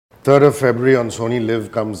3rd of February on Sony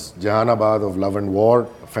Live comes Jehanabad of Love and War.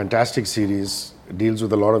 A fantastic series. Deals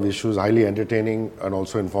with a lot of issues, highly entertaining and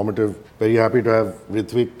also informative. Very happy to have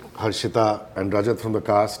Ritwik, Harshita and Rajat from the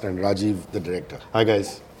cast and Rajeev, the director. Hi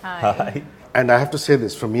guys. Hi. And I have to say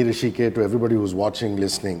this from me, Hrishi, to everybody who's watching,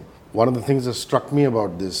 listening. One of the things that struck me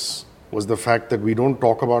about this was the fact that we don't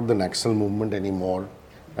talk about the Naxal movement anymore.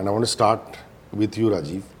 And I want to start with you,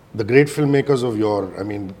 Rajeev. The great filmmakers of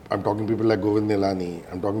I'm talking people like Govind Nilani,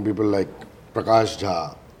 I'm talking people like Prakash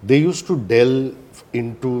Jha. They used to delve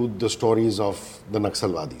into the stories of the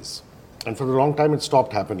Naxalwadis. And for a long time it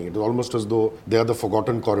stopped happening. It was almost as though they are the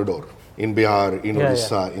forgotten corridor in Bihar, in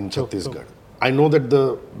Odisha, in Chhattisgarh. I know that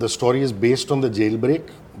the story is based on the jailbreak,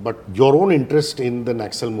 but your own interest in the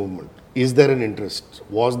Naxal movement, is there an interest?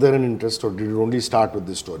 Was there an interest or did it only start with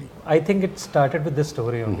this story? I think it started with this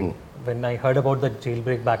story only. When I heard about the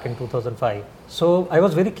jailbreak back in 2005. So I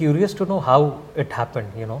was very curious to know how it happened,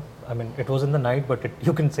 it was in the night, but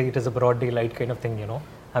you can say it is a broad daylight kind of thing,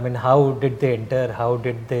 how did they enter? How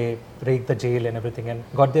did they break the jail and everything and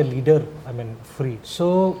got their leader, free?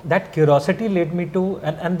 So that curiosity led me to,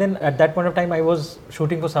 and then at that point of time, I was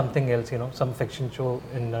shooting for something else, some fiction show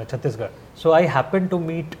in Chhattisgarh. So I happened to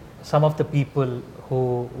meet some of the people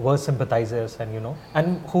who were sympathizers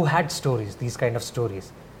and who had stories, these kind of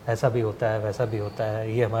stories. ऐसा भी होता है, वैसा भी होता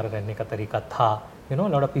है, ये हमारा रहने का तरीका था. A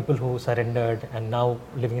lot of people who surrendered and now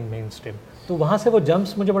living in mainstream. तो वहाँ से वो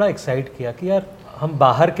जम्प्स मुझे बड़ा एक्साइट किया कि यार हम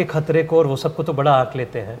बाहर के खतरे को और वो सबको तो बड़ा आंक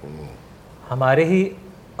लेते हैं. हमारे ही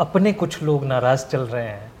अपने कुछ लोग नाराज़ चल रहे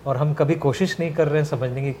हैं और हम कभी कोशिश नहीं कर रहे हैं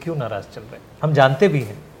समझने की क्यों नाराज़ चल रहे हैं. हम जानते भी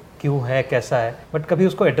हैं क्यों है, कैसा है, बट कभी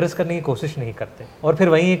उसको एड्रेस करने की कोशिश नहीं करते. और फिर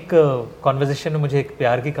वहीं एक कॉन्वर्जेशन में मुझे एक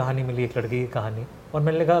प्यार की कहानी मिली, एक लड़की की कहानी, और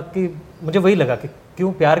मैंने लगा कि मुझे वही लगा कि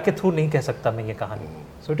क्यों प्यार के थ्रू नहीं कह सकता मैं ये कहानी.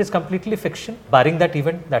 So it is completely fiction, Baring that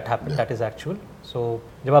event that happened, that is actual. सो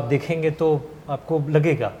जब आप देखेंगे तो आपको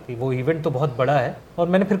लगेगा कि वो इवेंट तो बहुत बड़ा है. और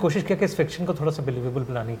मैंने फिर कोशिश किया कि इस फिक्शन को थोड़ा सा बिलीवेबल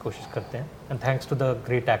बनाने की कोशिश करते हैं. And thanks to the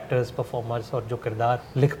great actors, performers और जो किरदार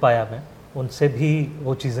लिख पाया मैं, उनसे भी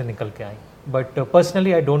वो चीज़ें निकल के आई. But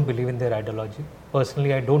personally, I don't believe in their ideology.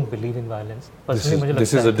 Personally, I don't believe in violence. Personally,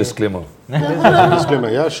 this is a disclaimer. Disclaimer,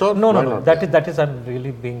 yeah, sure. No. That is. I'm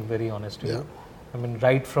really being very honest with you.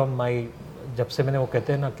 Right from my जब से मैंने वो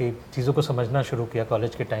कहते हैं ना कि चीज़ों को समझना शुरू किया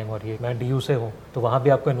कॉलेज के टाइम, और ये मैं DU से हूँ, तो वहाँ भी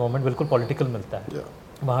आपको एनवायरनमेंट बिल्कुल पॉलिटिकल मिलता है.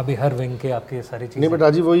 वहाँ भी हर विंग के आपके सारी चीज़ें. नहीं, बट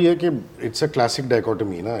राजीव वही है कि इट्स अ क्लासिक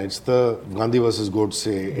डायकोटमी ना. It's the Gandhi versus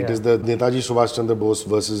Godse, it is the Netaji Subhash Chandra Bose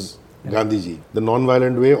versus Gandhi ji, the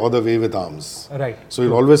non-violent way or the way with arms. Right. So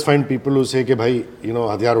you'll always find people who say कि भाई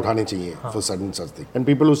हथियार उठाने चाहिए for certain such thing, and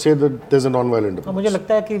people who say that there's a non-violent approach. मुझे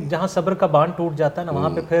लगता है कि जहाँ सब्र का बांध टूट जाता है ना, वहाँ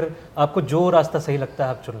पे फिर आपको जो रास्ता सही लगता है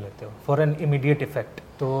आप चुन लेते हो for an immediate effect.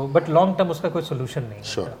 तो बट लॉन्ग टर्म उसका कोई सोल्यूशन नहीं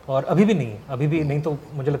है. Sure. और अभी भी नहीं है, अभी भी नहीं. तो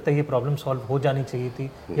मुझे लगता है ये प्रॉब्लम सॉल्व हो जानी चाहिए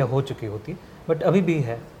थी या हो चुकी होती, बट अभी भी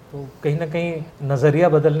है. तो कहीं ना कहीं नज़रिया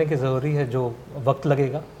बदलने की ज़रूरी है, जो वक्त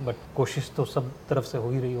लगेगा, बट कोशिश तो सब तरफ से हो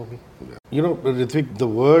ही रही होगी. Ritwik,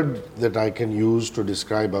 the word that I can use to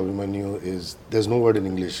describe Abhimanyu is, there's no word in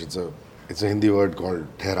English, it's a Hindi word called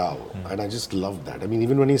Therao, and I just love that.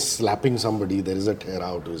 Even when he's slapping somebody, there is a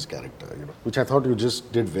Therao to his character, which I thought you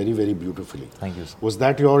just did very, very beautifully. Thank you, sir. Was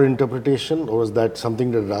that your interpretation, or was that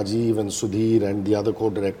something that Rajeev and Sudhir and the other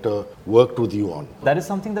co-director worked with you on? That is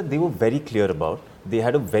something that they were very clear about. They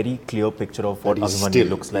had a very clear picture of what Abhimanyu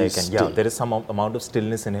looks like, and there is some amount of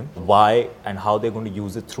stillness in him. Why and how they're going to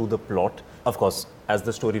use it through the plot. Of course, as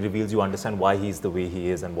the story reveals, you understand why he's the way he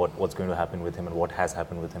is and what's going to happen with him and what has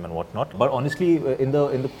happened with him and what not. But honestly, in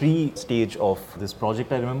the pre-stage of this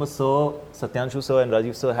project, I remember Satyanshu sir and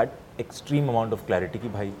Rajeev sir had extreme amount of clarity ki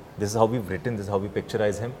bhai, this is how we've written, this is how we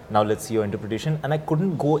picturize him. Now let's see your interpretation. And I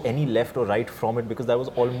couldn't go any left or right from it, because that was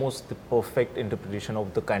almost the perfect interpretation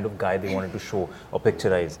of the kind of guy they wanted to show or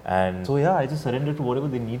picturize. And so I just surrendered to whatever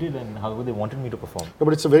they needed and however they wanted me to perform. No,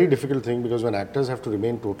 but it's a very difficult thing, because when actors have to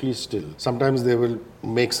remain totally still, sometimes they will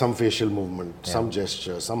make some facial movement, some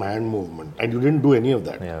gesture, some hand movement, and you didn't do any of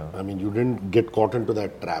that. You didn't get caught into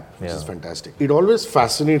that trap, which is fantastic. It always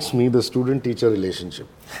fascinates me, the student-teacher relationship.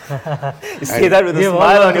 You say that with a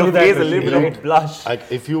smile on your face, a little bit of blush.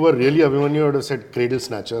 If you were really Abhimanyu, I would have said cradle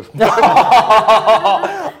snatcher.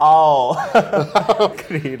 Oh.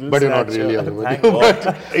 But you're not really Abhimanyu.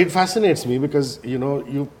 But it fascinates me because,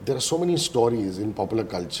 there are so many stories in popular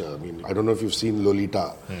culture. I don't know if you've seen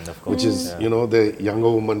Lolita, which is, the younger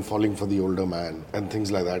woman falling for the older man and things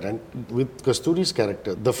like that. And with Kasturi's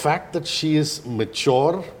character, the fact that she is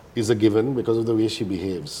mature is a given because of the way she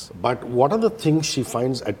behaves. But what are the things she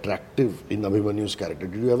finds attractive in Abhimanyu's character?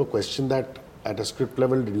 Did you ever question that at a script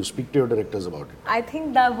level? Did you speak to your directors about it? I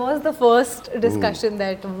think that was the first discussion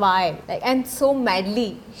that why, like, and so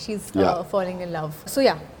madly she's falling in love. So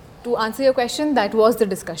yeah, to answer your question, that was the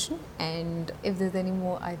discussion. And if there's any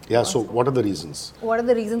more, so what are the reasons? What are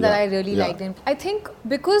the reasons that I really liked him? I think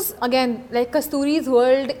because, again, like Kasturi's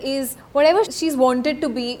world is whatever she's wanted to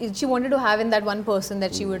be, she wanted to have in that one person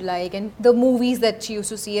that she would like, and the movies that she used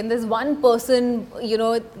to see. And there's one person, you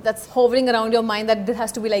know, that's hovering around your mind that this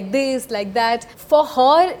has to be like this, like that. For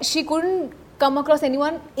her, she couldn't come across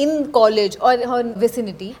anyone in college or her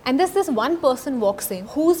vicinity. And there's this one person walks in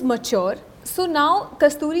who's mature. So now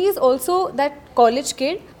Kasturi is also that college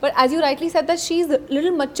kid, but as you rightly said, that she's a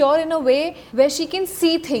little mature in a way where she can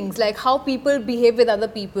see things like how people behave with other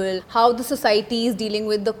people, how the society is dealing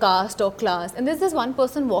with the caste or class. And there's this one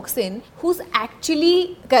person walks in who's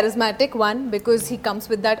actually charismatic, one, because he comes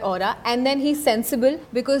with that aura, and then he's sensible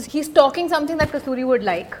because he's talking something that Kasturi would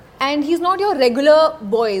like. And he's not your regular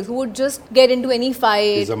boys who would just get into any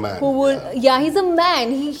fight. He's a man. Who would, he's a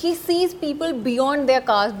man. He sees people beyond their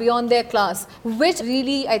caste, beyond their class, which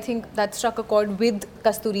really, I think, that struck a chord with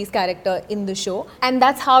Kasturi's character in the show. And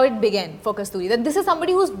that's how it began for Kasturi. That this is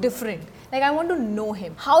somebody who's different. Like, I want to know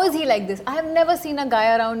him. How is he like this? I have never seen a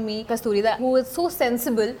guy around me, Kasturi, who is so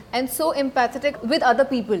sensible and so empathetic with other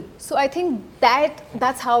people. So I think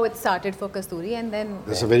that's how it started for Kasturi. And then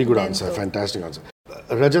that's a very good answer. Fantastic answer.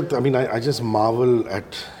 Rajat, I mean, I just marvel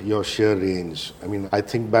at your sheer range. I mean, I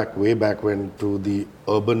think way back when to the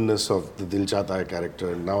urbanness of the Dil Chahta Hai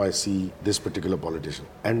character, and now I see this particular politician.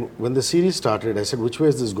 And when the series started, I said, which way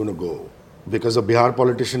is this going to go? Because a Bihar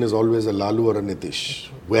politician is always a Lalu or a Nitish.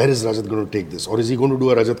 Where is Rajat going to take this? Or is he going to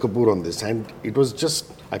do a Rajat Kapoor on this? And it was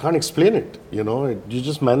just, I can't explain it, you know, you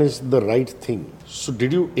just managed the right thing. So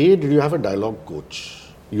did you have a dialogue coach?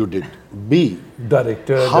 You did. B,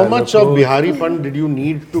 director. How much of Bihari Pant did you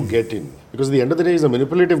need to get in? Because at the end of the day, he's a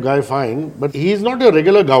manipulative guy, fine, but he's not a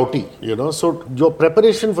regular gouty, you know. So your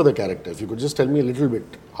preparation for the character, if you could just tell me a little bit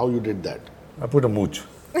how you did that. I put a mooch.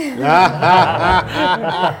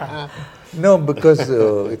 No, because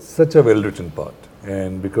it's such a well-written part,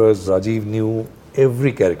 and because Rajeev knew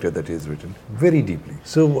every character that he's written very deeply.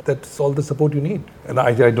 So that's all the support you need. And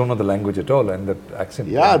I don't know the language at all, and that accent.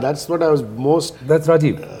 Yeah, that's what I was most. That's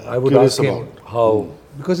Rajeev. I would ask him how,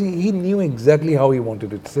 because he knew exactly how he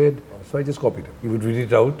wanted it said. So I just copied him. He would read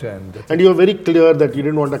it out, and you were very clear that you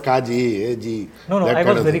didn't want a kaji, ji. No, I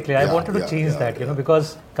was very clear. I wanted to change that, you know,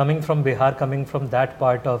 because coming from Bihar, coming from that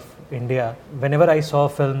part of India, whenever I saw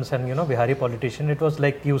films and, you know, Bihari politician, it was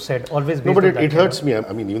like you said, always based on that. No, but it hurts me.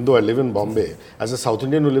 I mean, even though I live in Bombay, as a South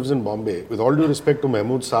Indian who lives in Bombay, with all due respect to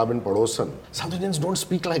Mahmood Saab and Padosan, South Indians don't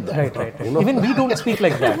speak like that. Right. You know? Even we don't speak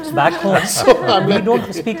like that. Back home, we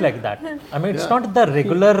don't speak like that. I mean, it's not the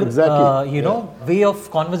regular, way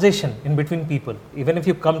of conversation in between people. Even if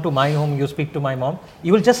you come to my home, you speak to my mom,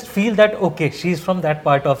 you will just feel that, okay, she's from that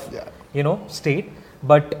part of, state.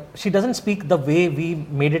 But she doesn't speak the way we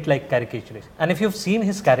made it like caricaturist. And if you've seen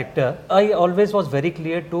his character, I always was very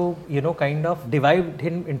clear to, kind of divide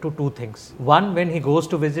him into two things. One, when he goes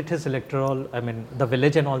to visit his the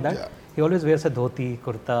village and all that, he always wears a dhoti,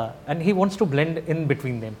 kurta, and he wants to blend in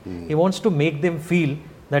between them. He wants to make them feel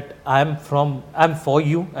that I'm for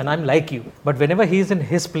you and I'm like you. But whenever he is in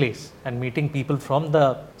his place and meeting people from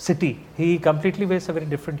the city, he completely wears a very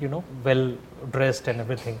different, well dressed and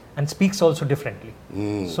everything, and speaks also differently.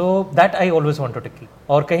 So that I always wanted to keep.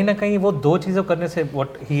 और कहीं ना कहीं वो दो चीजों करने से,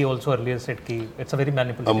 what he also earlier said, कि it's a very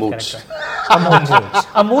manipulative character.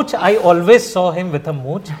 A mooch. I always saw him with a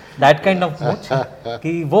mooch, that kind of mooch,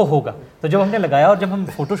 कि वो होगा. तो जब हमने लगाया और जब हम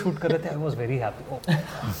फोटो शूट कर रहे थे, I was very happy.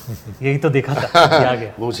 यही तो देखा था, आ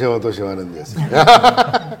गया. मूछे हो तो शिवानंद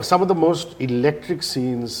जैसे. Some of the most electric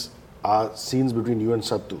scenes are scenes between you and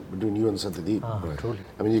Satyadeep. Truly.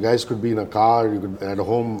 I mean, you guys could be in a car, you could be at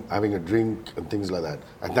home having a drink and things like that.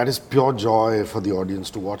 And that is pure joy for the audience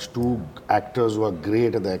to watch two actors who are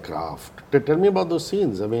great at their craft. Tell me about those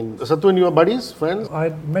scenes. I mean, Sattu and you are buddies, friends? I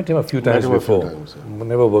met him a few times before.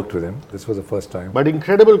 Never worked with him. This was the first time. But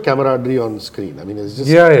incredible camaraderie on screen. I mean, it's just...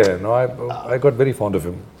 Yeah. No, I got very fond of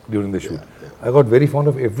him during the shoot. I got very fond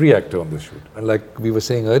of every actor on the shoot. And like we were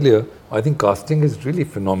saying earlier, I think casting is really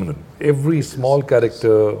phenomenal. Every small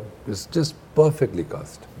character is just perfectly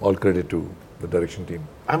cast. All credit to the direction team.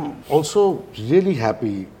 I'm also really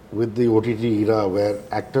happy with the OTT era where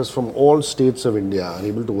actors from all states of India are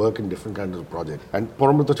able to work in different kinds of projects. And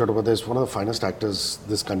Paramrita Chattopadhyay is one of the finest actors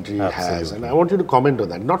this country has. And I want you to comment on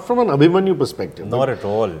that. Not from an Abhimanyu perspective. Not at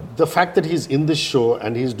all. The fact that he's in this show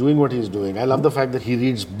and he's doing what he's doing. I love the fact that he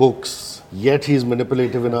reads books. yet he's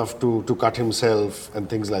manipulative enough to cut himself and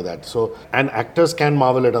things like that. So, and actors can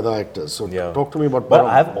marvel at other actors. So talk to me about But Param.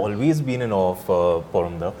 I've always been in awe of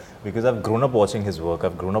Paramda because I've grown up watching his work.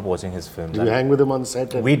 I've grown up watching his films. Do you hang with him on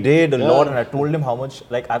set? We did a lot, and I told him how much,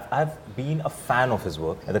 like, I've been a fan of his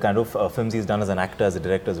work, the kind of films he's done as an actor, as a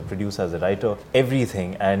director, as a producer, as a writer,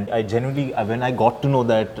 everything. And I genuinely, when I got to know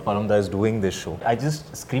that Paramda is doing this show, I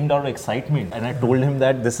just screamed out of excitement, and I told him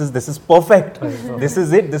that this is perfect. This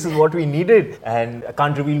is it. This is what we needed. And I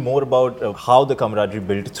can't reveal more about how the camaraderie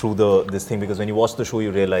built through this thing, because when you watch the show,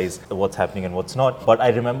 you realize what's happening and what's not. But I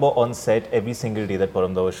remember on set every single day that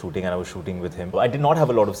Paramda was shooting, and I was shooting with him. I did not have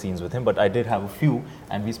a lot of scenes with him, but I did have a few,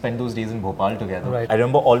 and we spent those days in Bhopal together. Right. I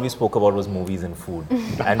remember all we spoke about was movies and food,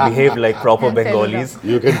 and behaved like proper Bengalis.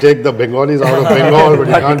 You can take the Bengalis out of Bengal, but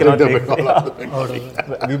you can't take the Bengal out of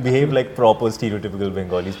Bengal. We behaved like proper stereotypical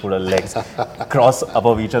Bengalis, put our legs cross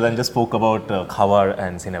above each other and just spoke about khawar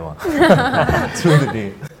and cinema through the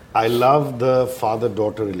day. I love the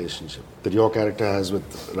father-daughter relationship that your character has with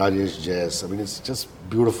Rajesh Jess. I mean, it's just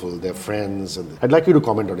beautiful. They're friends. And I'd like you to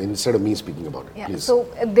comment on it instead of me speaking about it, please.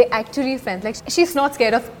 So they're actually friends. Like, she's not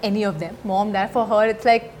scared of any of them. Mom, dad, for her, it's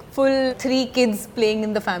like full 3 kids playing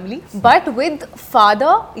in the family. But with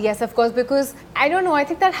father, yes, of course, because I don't know, I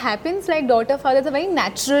think that happens like daughter-father. It's a very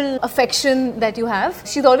natural affection that you have.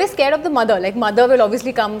 She's always scared of the mother. Like, mother will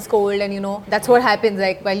obviously come scold, and that's what happens.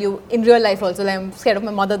 Like, while you, in real life also, like, I'm scared of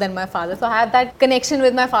my mother than my father. So I have that connection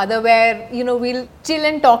with my father where, we'll chill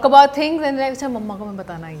and talk about things and like, Mama ko main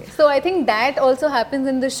batana hai. So I think that also happens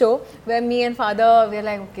in the show where me and father, we're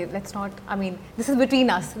like, okay, let's not, this is between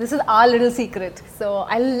us. This is our little secret. So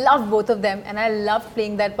I love both of them, and I love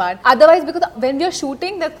playing that part. Otherwise, because when we are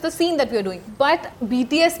shooting, that's the scene that we are doing. But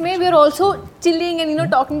BTS mein, we are also chilling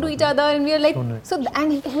and talking to each other, and we are like,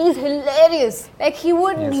 and he's hilarious. Like, he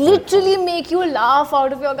would literally make you laugh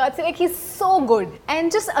out of your guts. Like, he's so good,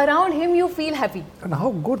 and just around him you feel happy. And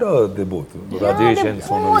how good are they both? Rajesh and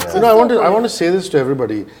Sonal. I want to say this to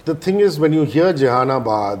everybody. The thing is, when you hear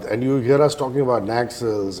Jehanabad and you hear us talking about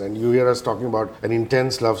Naxals and you hear us talking about an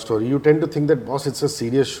intense love story, you tend to think that, boss, it's a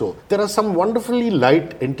serious show. There are some wonderfully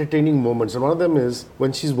light, entertaining moments, and one of them is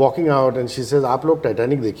when she's walking out and she says, "Aap log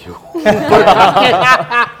Titanic dekhiyo."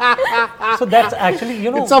 So that's actually,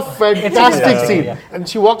 it's a fantastic scene. And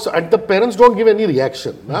she walks, and the parents don't give any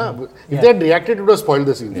reaction. If they had reacted, it would have spoiled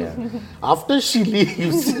the scene. After she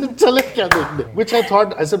leaves, which I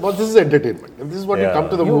thought, I said, well, this is entertainment. If this is what you come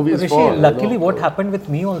to the movies Hrishi, for. Luckily, what happened with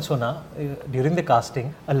me also during the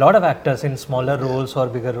casting, a lot of actors in smaller roles or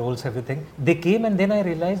bigger roles, everything, they came, and then I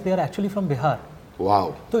realized they are actually from Bihar.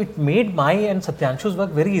 Wow. So it made my and Satyanshu's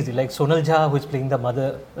work very easy. Like Sonal Jha, who is playing the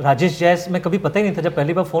mother, Rajesh Jais, मैं कभी पता ही नहीं था जब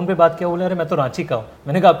पहली बार phone पे बात किया बोले अरे मैं तो रांची का हूँ.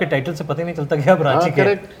 मैंने कहा आपके टाइटल से पता ही नहीं चलता कि आप रांची के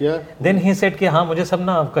हैं. Then he said कि हाँ मुझे सब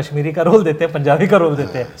ना कश्मीरी का रोल देते हैं, पंजाबी का रोल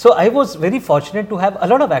देते हैं. So I was very fortunate to have a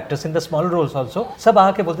lot of actors in the small roles also. सब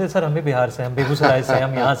आके बोलते थे सर हम भी बिहार से, हम बेगूसराय से,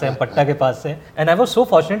 हम यहाँ से, हम पट्टा के पास से. And I was so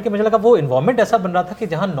fortunate कि मुझे लगा वो environment ऐसा बन रहा था कि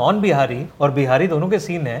जहाँ नॉन बिहारी और बिहारी दोनों के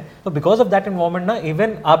सीन है. तो because of that environment ना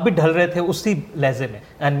even आप भी ढल रहे थे उसी लहजे में.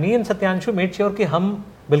 And me and Satyanshu made sure कि हम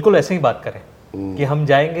बिल्कुल ऐसे ही बात करें कि हम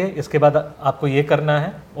जाएंगे इसके बाद आपको ये करना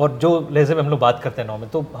है और जो लहजे में हम लोग बात करते हैं नॉर्मल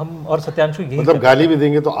तो हम और सत्यांशु यही मतलब गाली भी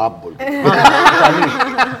देंगे तो आप बोल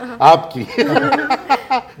आपकी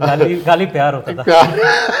गाली प्यार होता था.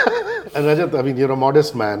 And Rajat, I mean, you're a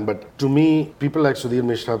modest man, but to me, people like Sudhir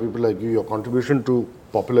Mishra, people like you, your contribution to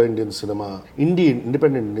popular Indian cinema,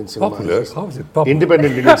 independent Indian cinema. Popular? How is it popular?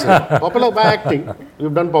 Independent Indian cinema. Popular by acting.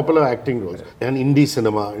 You've done popular acting roles. And indie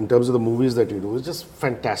cinema, in terms of the movies that you do, is just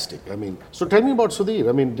fantastic. I mean, so tell me about Sudhir.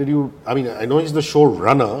 I mean, I know he's the show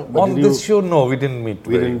runner. But on this show, no, we didn't meet.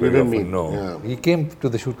 We didn't meet. No. Yeah. He came to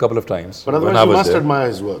the shoot a couple of times. But otherwise, you must admire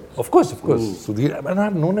his work. Of course. Sudhir, and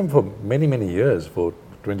I've known him for many, many years, for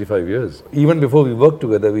 25 years. Even before we worked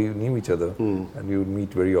together, we knew each other and we would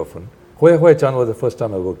meet very often. Hoya Hoya Chan was the first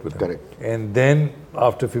time I worked with him. Correct. And then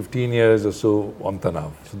after 15 years or so on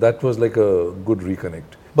Tanav. So that was like a good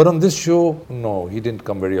reconnect. But on this show, no, he didn't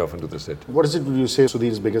come very often to the set. What is it would you say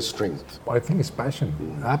Sudhir's biggest strength? I think his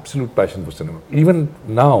passion, absolute passion for cinema. Even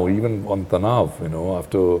now, even on Tanav,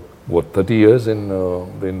 after 30 years in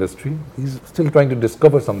the industry, he's still trying to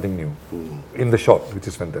discover something new in the shot, which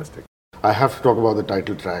is fantastic. I have to talk about the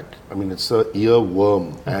title track. I mean, it's a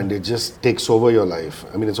earworm and it just takes over your life.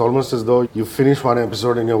 I mean, it's almost as though you finish one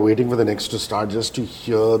episode and you're waiting for the next to start just to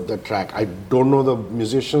hear the track. I don't know the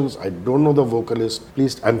musicians, I don't know the vocalist.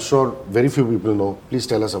 Please, I'm sure very few people know. Please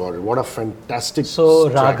tell us about it. What a fantastic So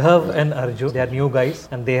track. Raghav and Arjun, they are new guys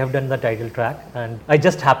and they have done the title track. And I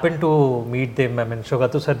just happened to meet them. I mean,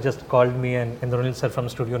 Shogatu sir just called me and Indranil sir from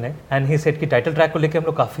Studio Ne, and he said कि title track को लेके हम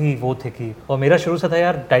लोग काफी वो थे कि, और मेरा शुरू से था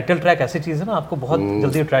यार title track ऐसी चीज है ना आपको बहुत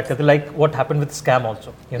जल्दी अट्रैक्ट करते, like what happened with Scam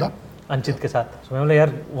also, you know, Anchit के साथ. So मैं बोला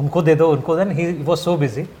यार उनको दे दो उनको, then he was so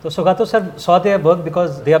busy. तो Shogatu sir saw their work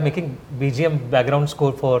because they are making BGM background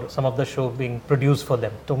score for some of the show being produced for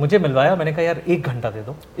them. तो मुझे मिलवाया, मैंने कहा यार 1 घंटा दे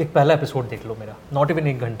दो, एक पहला एपिसोड देख लो मेरा, not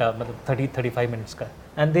even 1 घंटा, मतलब 30-35 मिनट्स का.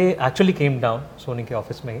 And they actually came down Soni के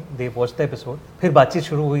ऑफिस में ही, they watched the episode. फिर बातचीत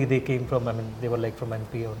शुरू हुई, they came from, I mean, they were like from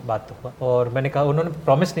MP और बात तो हुआ. और मैंने कहा, उन्होंने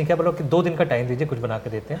प्रॉमिस नहीं किया, बोलो कि 2 दिन का टाइम दीजिए, कुछ बना के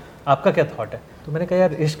देते हैं, आपका क्या थॉट है. तो मैंने कहा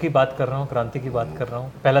यार इश्क की बात कर रहा हूँ, क्रांति की बात कर रहा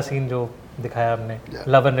हूँ, पहला सीन जो दिखाया हमने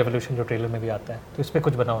लव एंड रेवोल्यूशन जो ट्रेलर में भी आता है, तो इस पे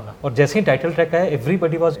कुछ बनाओ ना. और जैसे ही टाइटल ट्रैक आया,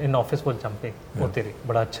 एवरीबडी वाज इन ऑफिस वो जंपिंग, ओ तेरी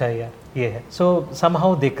बड़ा अच्छा है यार ये है. So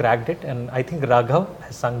somehow they cracked it and I think Raghav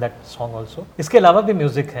has sung that song also. इसके अलावा भी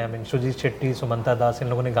म्यूजिक है, आई मीन सुजीत शेट्टी, सुमंता दास, इन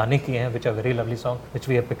लोगों ने गाने किए हैं which are very lovely song which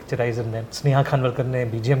we have picturized in them. Sneha Khanwalkar ने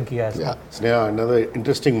बीजीएम किया है. Yeah, Sneha, another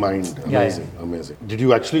interesting mind. Amazing, amazing. Did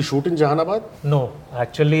you actually shoot in Jehanabad? No,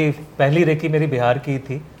 actually पहली रेकी मेरी बिहार की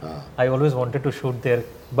थी. I always wanted to shoot there,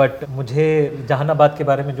 but मुझे जहानाबाद के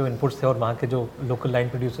बारे में जो इनपुट्स थे और वहाँ के जो लोकल लाइन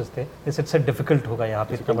प्रोड्यूसर्स थे, इससे डिफिकल्ट होगा यहाँ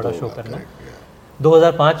पे इतना बड़ा शो करना.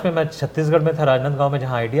 2005 में मैं छत्तीसगढ़ में था, राजनांदगांव में,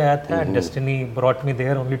 जहाँ आइडिया आया था, and destiny brought me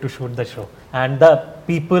there only to shoot the show. And the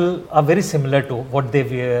people are very similar to what they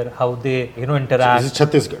where, how they interact. This is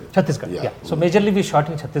Chhattisgarh. Chhattisgarh, yeah. So majorly we shot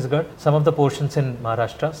in Chhattisgarh, some of the portions in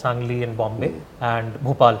Maharashtra, Sangli and Bombay, and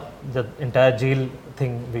Bhopal. The entire jail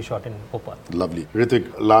thing we shot in Bhopal. Lovely.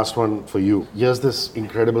 Ritwik, last one for you. Here's this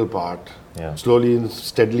incredible part. Yeah. Slowly and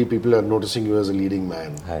steadily, people are noticing you as a leading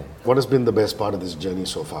man. Hi. What has been the best part of this journey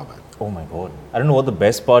so far, man? Oh my God. I don't know what the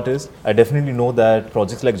best part is. I definitely know that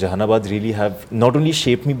projects like Jehanabad really have not only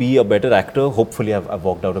shaped me be a better actor, hopefully I've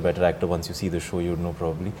walked out a better actor once you see the show, you know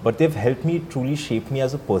probably, but they've helped me truly shape me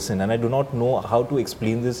as a person, and I do not know how to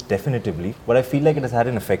explain this definitively, but I feel like it has had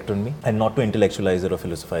an effect on me, and not to intellectualize it or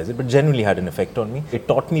philosophize it, but genuinely had an effect on me. It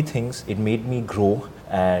taught me things, it made me grow,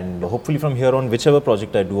 and hopefully from here on, whichever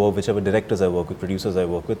project I do or whichever directors I work with, producers I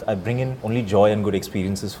work with, I bring in only joy and good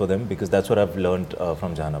experiences for them, because that's what I've learned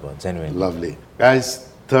from Jehanabad, genuinely. Lovely. Guys,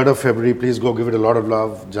 3rd of February, please go give it a lot of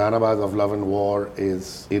love. Jehanabad of Love and War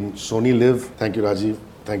is in Sony Live. Thank you, Rajeev.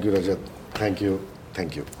 Thank you, Rajat. Thank you.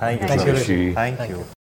 Thank you. Thank you. Thank you, Hrishi. Hrishi. Thank you.